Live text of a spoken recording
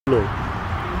Pueblo.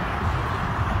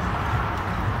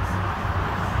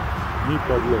 Mi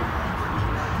Pueblo.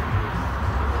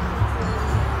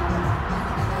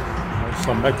 It's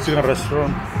a Mexican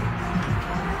restaurant.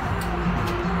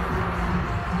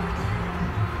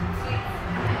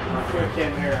 Before I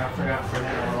came here, I forgot for now.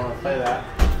 I want to play that.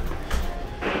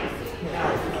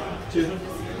 Two?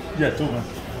 Yeah, two, man.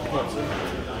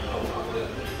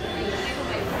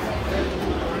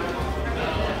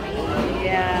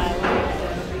 Yeah.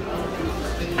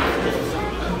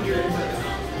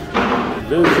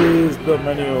 This is the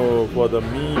menu for the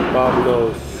Mi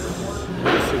Pablo's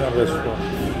Mexican restaurant.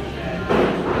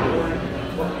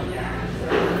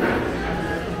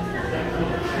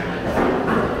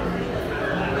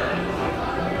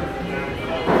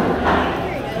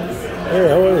 Hey,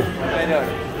 how are you? How you doing?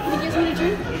 You just want a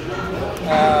drink?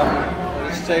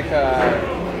 Let's take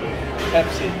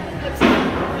Pepsi.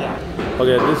 Yeah.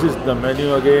 Okay, this is the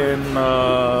menu again.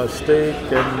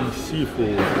 Steak and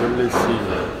seafood. Let's see.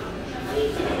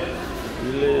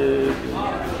 Filet,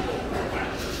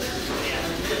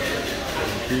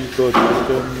 pico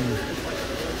chicken,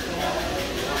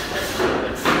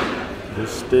 the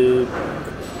steak,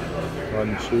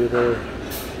 ranchera.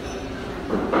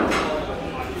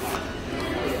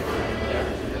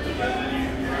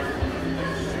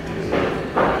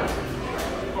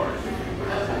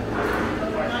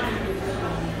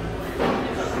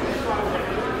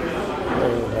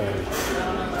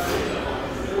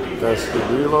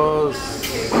 Castillos.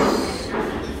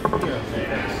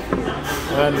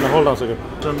 And hold on a second.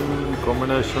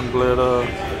 Combination platter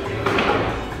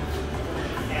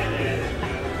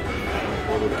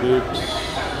for the kids.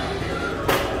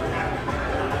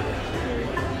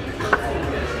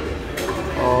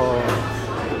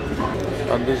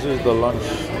 And this is the lunch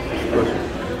special.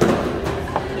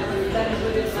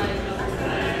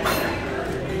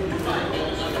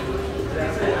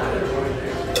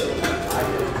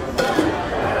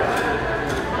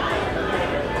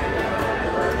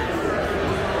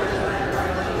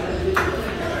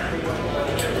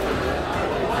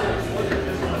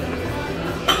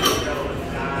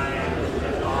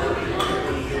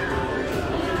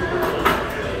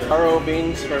 Taro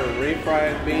beans for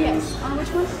refried beans. Yes. On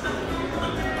which one?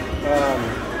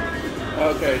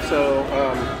 Okay, so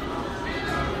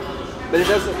but it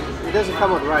doesn't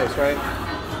come with rice, right?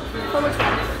 For which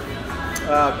one?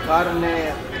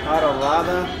 Carne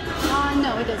adobada. No,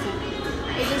 it doesn't.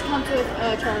 It just comes with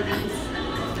char beans.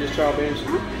 Just char beans.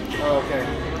 Oh, okay.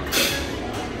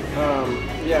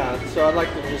 Yeah. So I'd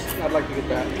like to get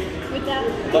that. With that?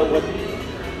 But with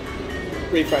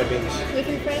refried beans. With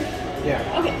refried?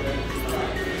 Yeah. Okay.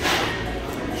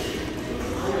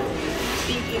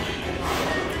 Thank you.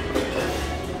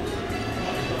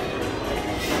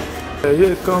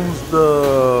 Here comes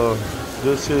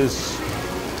this is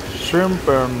shrimp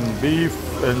and beef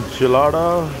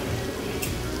enchilada.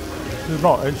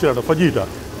 No, enchilada, fajita,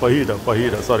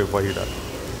 sorry, fajita.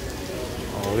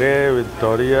 Okay, with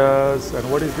tortillas. And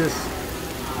what is this?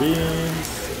 Beans,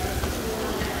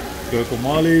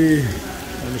 guacamole,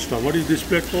 and stuff. What is this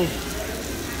plate called?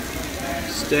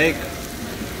 Steak.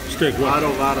 Steak what?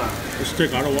 Adobada.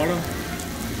 Steak adobada?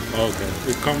 Okay.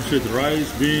 It comes with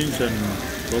rice, beans, and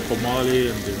guacamole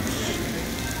and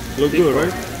things. Look good,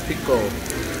 right? Pico.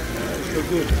 Yeah, look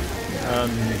good.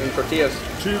 And tortillas.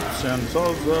 chips and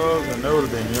salsas and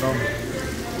everything, you know.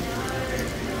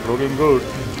 Looking good.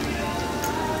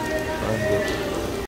 And good.